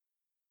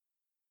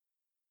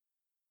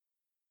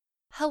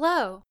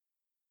Hello!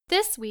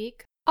 This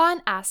week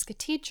on Ask a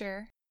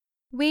Teacher,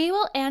 we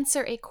will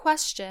answer a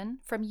question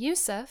from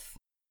Yusuf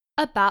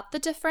about the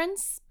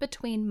difference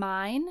between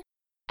mine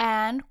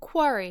and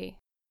quarry.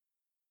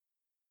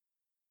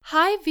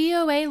 Hi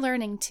VOA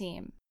Learning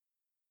Team!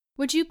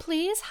 Would you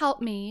please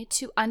help me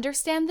to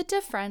understand the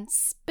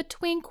difference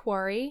between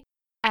quarry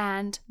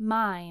and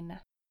mine?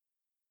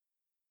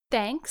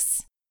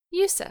 Thanks,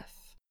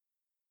 Yusuf.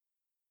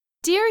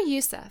 Dear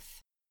Yusuf,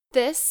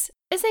 this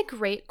is a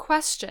great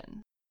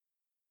question.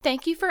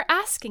 Thank you for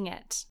asking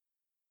it.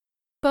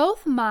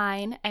 Both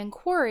mine and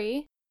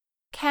quarry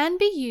can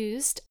be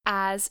used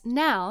as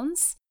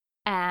nouns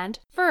and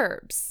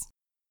verbs.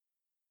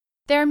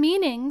 Their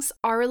meanings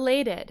are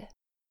related,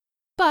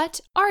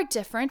 but are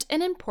different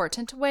in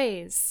important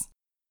ways.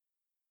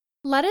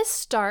 Let us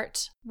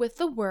start with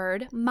the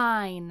word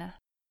mine.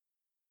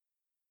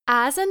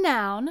 As a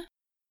noun,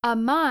 a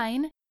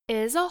mine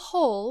is a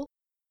hole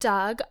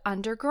dug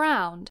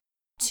underground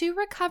to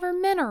recover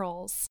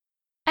minerals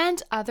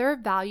and other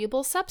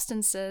valuable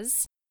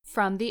substances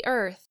from the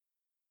earth.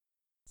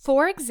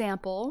 For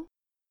example,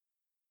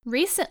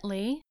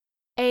 recently,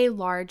 a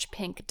large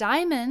pink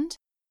diamond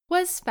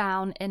was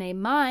found in a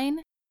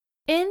mine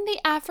in the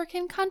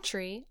African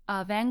country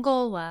of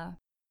Angola.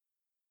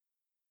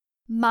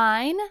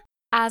 Mine,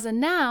 as a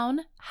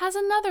noun, has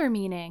another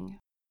meaning.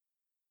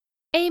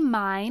 A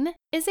mine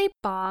is a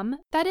bomb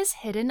that is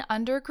hidden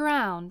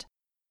underground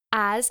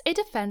as a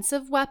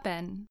defensive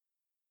weapon.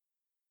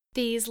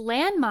 These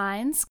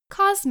landmines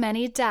cause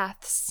many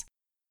deaths,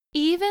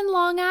 even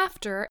long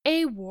after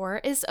a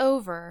war is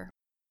over.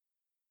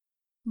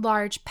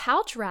 Large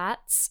pouch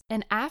rats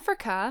in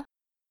Africa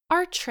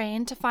are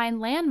trained to find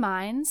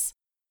landmines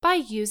by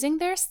using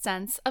their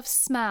sense of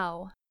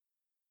smell.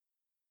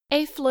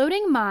 A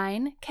floating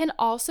mine can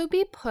also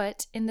be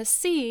put in the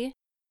sea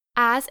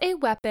as a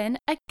weapon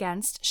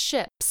against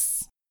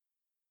ships.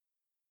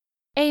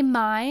 A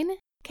mine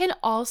can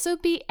also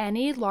be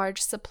any large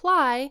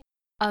supply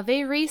of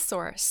a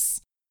resource.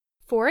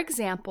 For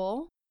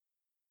example,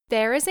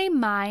 there is a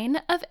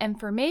mine of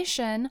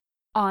information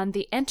on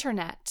the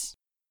internet.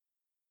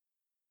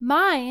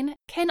 Mine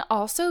can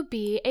also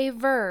be a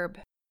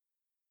verb.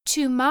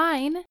 To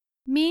mine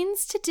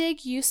means to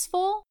dig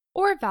useful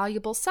or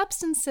valuable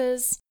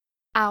substances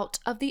out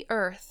of the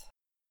earth.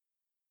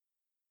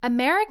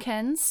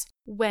 Americans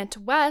went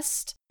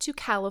west to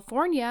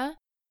California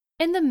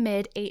in the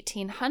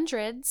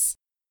mid-1800s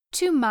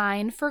to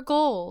mine for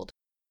gold.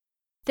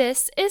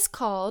 This is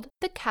called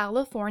the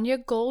California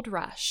Gold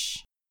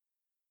Rush.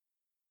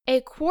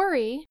 A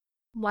quarry,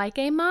 like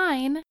a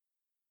mine,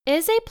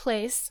 is a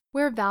place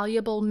where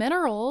valuable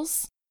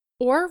minerals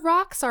or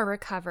rocks are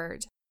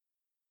recovered,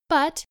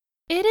 but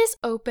it is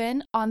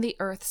open on the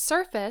Earth's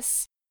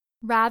surface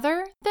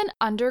rather than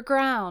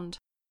underground.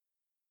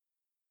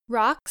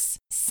 Rocks,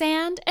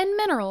 sand, and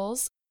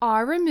minerals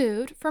are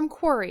removed from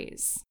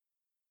quarries.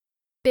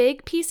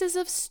 Big pieces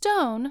of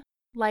stone,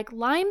 like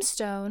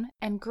limestone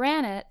and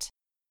granite,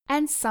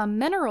 and some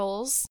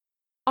minerals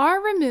are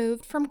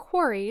removed from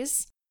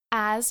quarries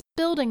as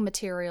building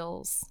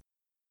materials.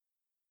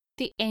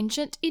 The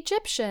ancient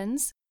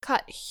Egyptians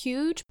cut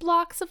huge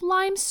blocks of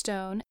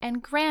limestone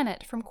and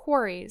granite from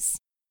quarries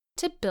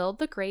to build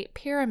the Great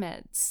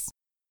Pyramids.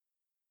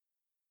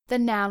 The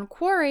noun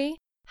quarry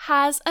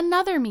has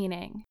another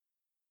meaning.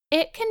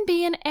 It can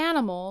be an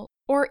animal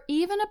or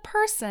even a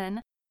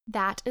person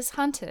that is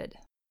hunted.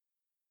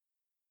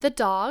 The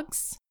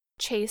dogs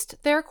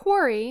chased their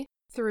quarry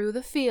through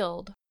the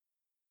field.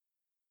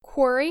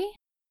 Quarry,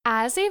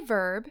 as a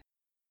verb,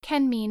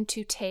 can mean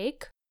to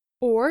take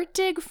or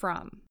dig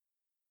from.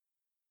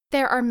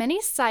 There are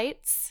many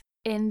sites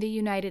in the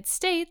United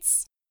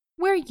States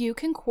where you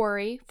can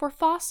quarry for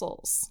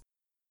fossils.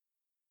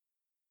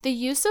 The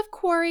use of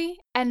quarry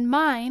and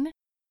mine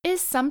is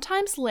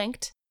sometimes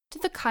linked to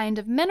the kind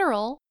of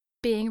mineral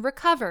being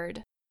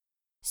recovered.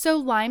 So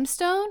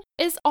limestone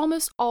is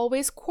almost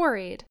always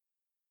quarried,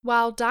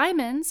 while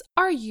diamonds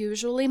are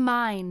usually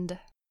mined.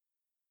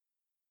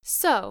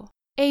 So,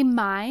 a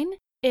mine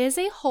is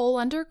a hole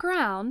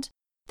underground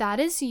that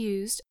is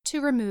used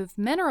to remove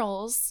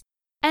minerals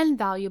and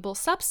valuable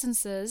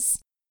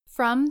substances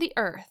from the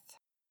earth.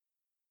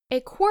 A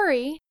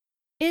quarry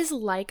is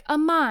like a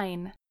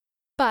mine,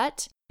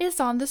 but is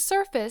on the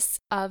surface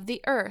of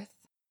the earth,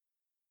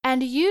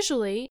 and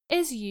usually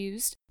is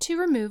used to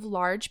remove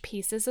large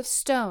pieces of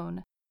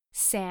stone,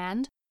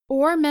 sand,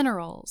 or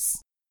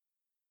minerals.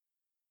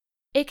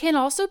 It can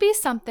also be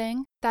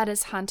something that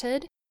is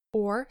hunted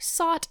or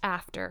sought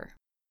after.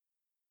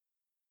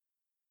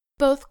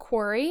 Both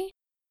quarry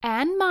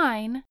and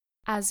mine,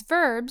 as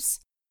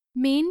verbs,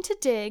 mean to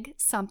dig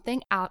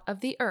something out of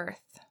the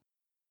earth.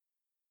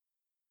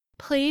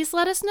 Please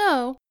let us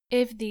know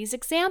if these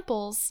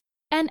examples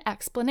and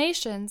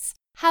explanations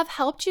have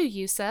helped you,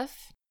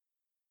 Yusuf.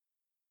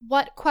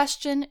 What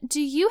question do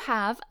you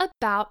have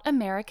about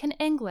American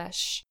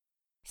English?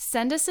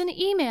 Send us an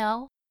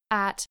email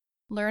at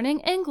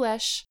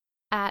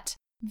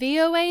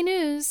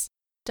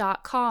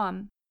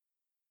learningenglish@voanews.com.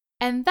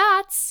 And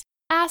that's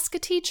Ask a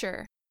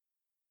teacher.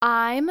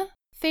 I'm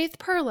Faith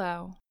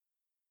Perlow.